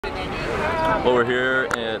Well, we're here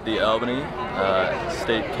at the Albany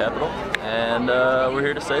state capitol, and we're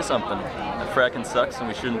here to say something. Fracking sucks and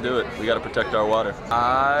we shouldn't do it. We got to protect our water.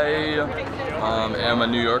 I am a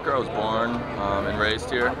New Yorker. I was born and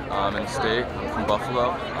raised here in the state. I'm from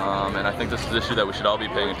Buffalo, and I think this is an issue that we should all be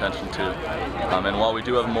paying attention to. And while we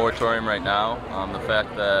do have a moratorium right now, the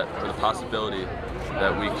fact that, or the possibility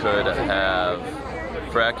that we could have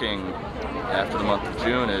fracking after the month of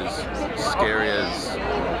June is scary as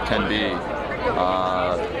can be.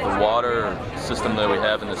 The water system that we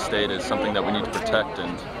have in the state is something that we need to protect,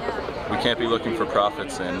 and we can't be looking for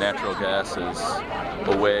profits, and natural gas is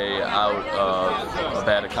a way out of a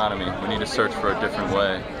bad economy. We need to search for a different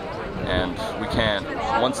way, and we can't.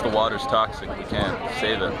 Once the water's toxic, we can't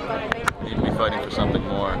save it. We need to be fighting for something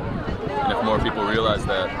more, and if more people realize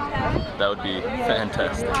that, that would be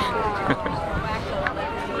fantastic.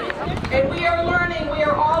 And we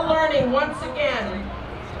are all learning once again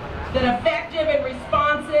that effective and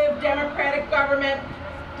responsive democratic government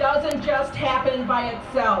doesn't just happen by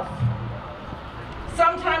itself.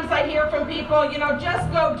 Sometimes I hear from people, you know, just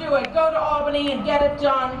go do it. Go to Albany and get it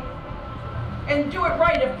done. And do it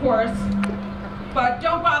right, of course. But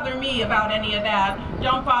don't bother me about any of that.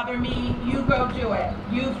 Don't bother me. You go do it.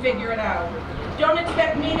 You figure it out. Don't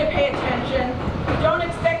expect me to pay attention. Don't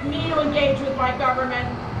expect me to engage with my government,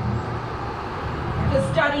 to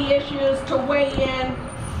study issues, to weigh in.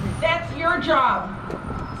 That's your job,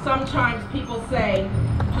 sometimes people say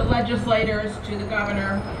to legislators, to the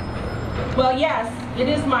governor. Well, yes, it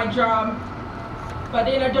is my job, but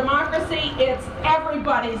in a democracy, it's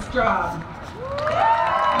everybody's job.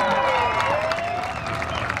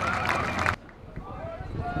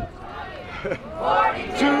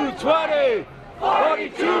 $42.20!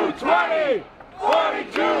 $42.20!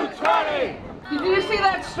 $42.20! Did you see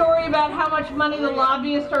that story about how much money the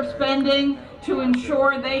lobbyists are spending to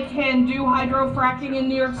ensure they can do hydrofracking in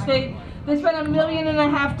New York State? They spent $1.5 million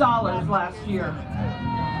last year.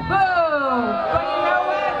 Boom! But you know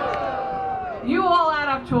what? You all add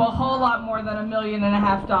up to a whole lot more than $1.5 million.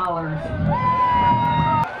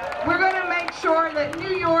 We're going to make sure that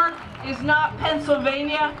New York is not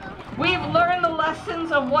Pennsylvania. We've learned the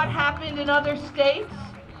lessons of what happened in other states,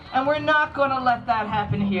 and we're not going to let that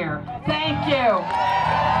happen here. Thank you.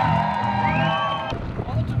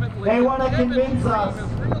 They want to convince us,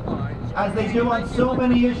 as they do on so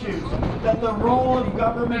many issues, that the role of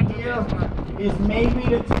government here is maybe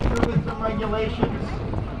to tinker with some regulations,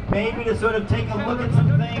 maybe to sort of take a look at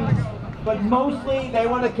some things, but mostly they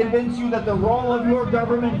want to convince you that the role of your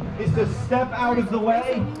government is to step out of the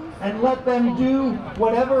way and let them do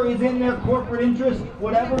whatever is in their corporate interest,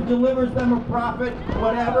 whatever delivers them a profit,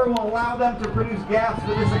 whatever will allow them to produce gas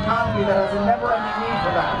for this economy that has a never-ending need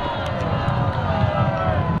for that.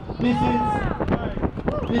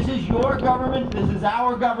 This is your government, this is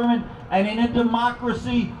our government, and in a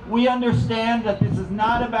democracy, we understand that this is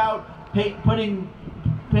not about pitting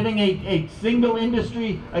a single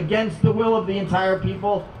industry against the will of the entire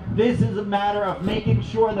people. This is a matter of making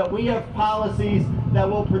sure that we have policies that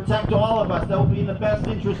will protect all of us, that will be in the best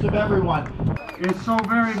interest of everyone. It's so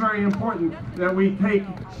very, very important that we take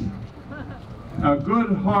a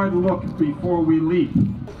good hard look before we leap.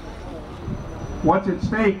 What's at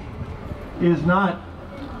stake is not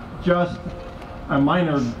just a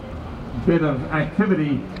minor bit of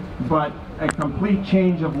activity, but a complete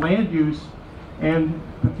change of land use and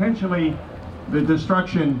potentially the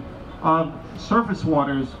destruction of surface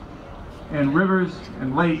waters and rivers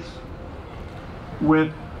and lakes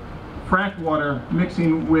with frack water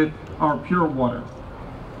mixing with our pure water.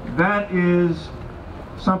 That is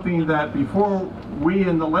something that before we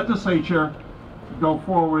in the legislature go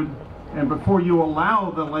forward, and before you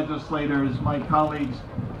allow the legislators, my colleagues,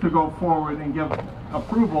 to go forward and give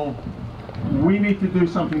approval, we need to do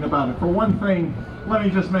something about it. For one thing, let me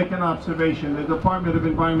just make an observation. The Department of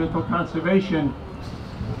Environmental Conservation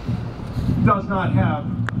does not have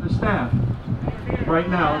the staff right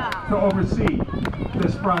now to oversee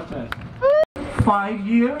this process. 5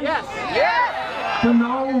 years? Yes! Yes! To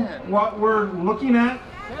know what we're looking at?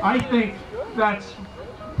 I think that's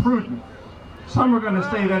prudent. Some are going to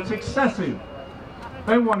say that's excessive.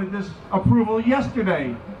 They wanted this approval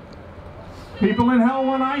yesterday. People in hell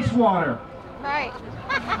want ice water. Right.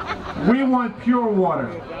 We want pure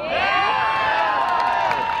water.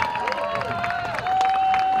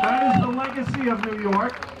 That is the legacy of New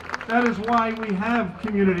York. That is why we have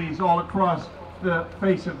communities all across the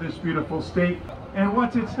face of this beautiful state. And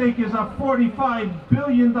what's at stake is a $45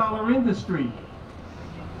 billion industry,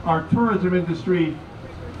 our tourism industry,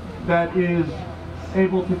 that is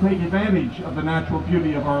able to take advantage of the natural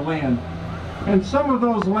beauty of our land. And some of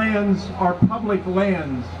those lands are public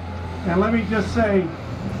lands. And let me just say,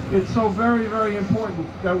 it's so very, very important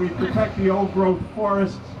that we protect the old growth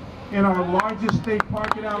forests in our largest state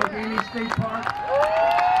park at Albany State Park.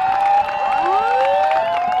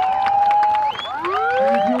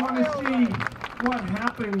 And if you want to see what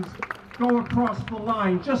happens, go across the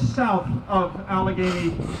line just south of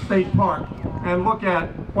Allegheny State Park and look at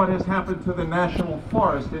what has happened to the National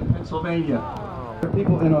Forest in Pennsylvania. There are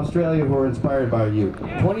people in Australia who are inspired by you.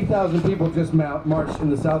 20,000 people just marched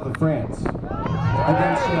in the south of France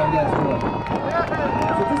against war.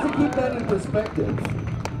 So just to keep that in perspective,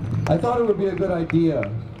 I thought it would be a good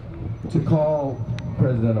idea to call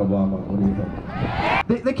President Obama. What do you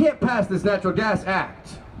think? They can't pass this Natural Gas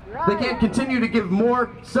Act. They can't continue to give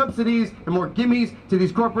more subsidies and more gimmies to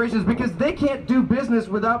these corporations because they can't do business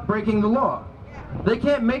without breaking the law. They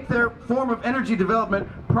can't make their form of energy development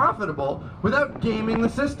profitable without gaming the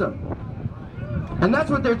system. And that's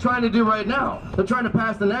what they're trying to do right now. They're trying to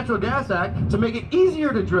pass the Natural Gas Act to make it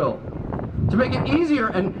easier to drill, to make it easier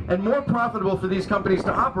and more profitable for these companies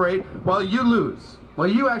to operate while you lose, while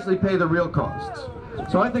you actually pay the real costs.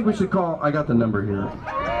 So I think we should call, I got the number here.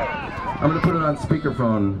 I'm going to put it on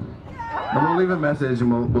speakerphone, and we'll leave a message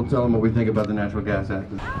and we'll tell them what we think about the Natural Gas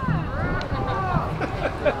Act.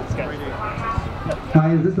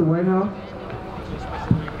 Hi, is this the White House?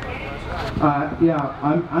 Yeah,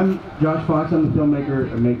 I'm Josh Fox. I'm the filmmaker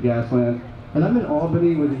of Make Gasland, and I'm in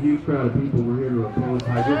Albany with a huge crowd of people. We're here to oppose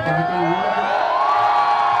hydrofracking.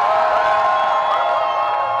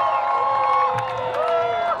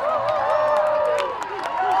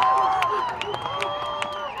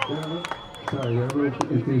 Sorry, they're a little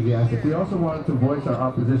enthusiastic. We also wanted to voice our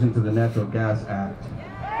opposition to the Natural Gas Act.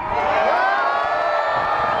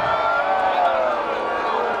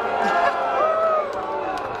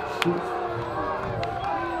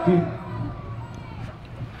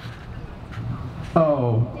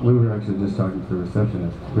 Oh, we were actually just talking to the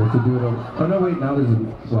receptionist. We have to do it over. Oh no, wait, now there's a,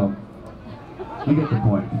 well, you get the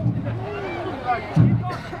point.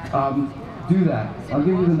 Do that. I'll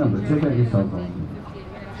give you the number. Check out your cell phone.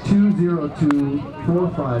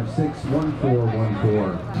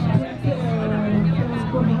 202-456-1414.